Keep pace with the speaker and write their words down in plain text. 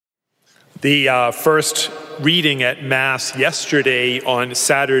The first reading at Mass yesterday on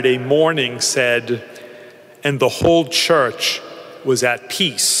Saturday morning said, "And the whole church was at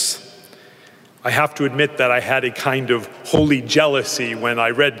peace." I have to admit that I had a kind of holy jealousy when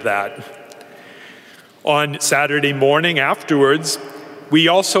I read that. On Saturday morning afterwards, we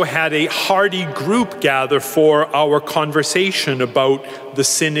also had a hearty group gather for our conversation about the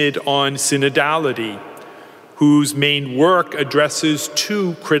Synod on Synodality, whose main work addresses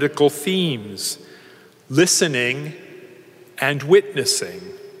two critical themes: listening and witnessing.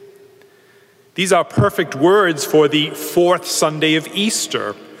 These are perfect words for the fourth Sunday of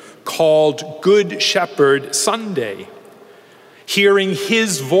Easter, called Good Shepherd Sunday. Hearing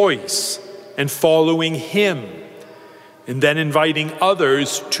his voice and following him, and then inviting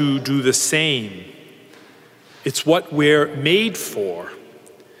others to do the same. It's what we're made for.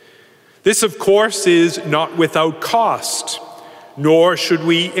 This, of course, is not without cost, nor should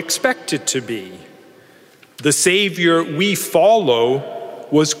we expect it to be. The Savior we follow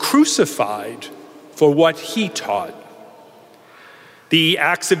was crucified for what he taught. The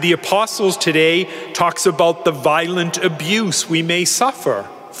Acts of the Apostles today talks about the violent abuse we may suffer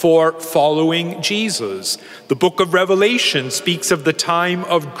for following Jesus. The book of Revelation speaks of the time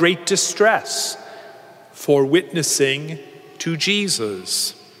of great distress for witnessing to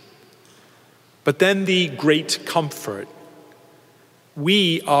Jesus. But then the great comfort.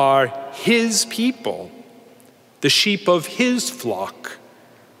 We are his people, the sheep of his flock.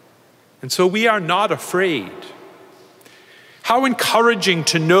 And so we are not afraid. How encouraging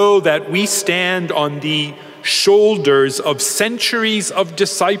to know that we stand on the shoulders of centuries of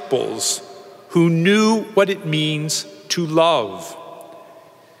disciples who knew what it means to love.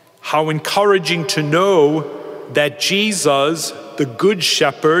 How encouraging to know that Jesus, the Good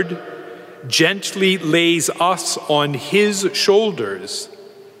Shepherd, gently lays us on his shoulders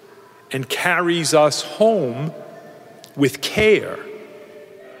and carries us home with care.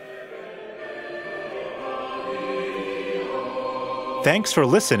 Thanks for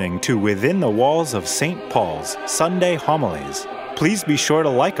listening to Within the Walls of St. Paul's Sunday Homilies. Please be sure to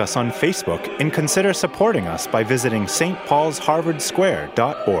like us on Facebook and consider supporting us by visiting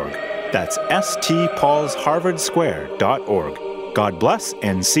stpaulsharvardsquare.org. That's stpaulsharvardsquare.org. God bless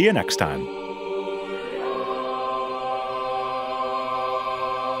and see you next time.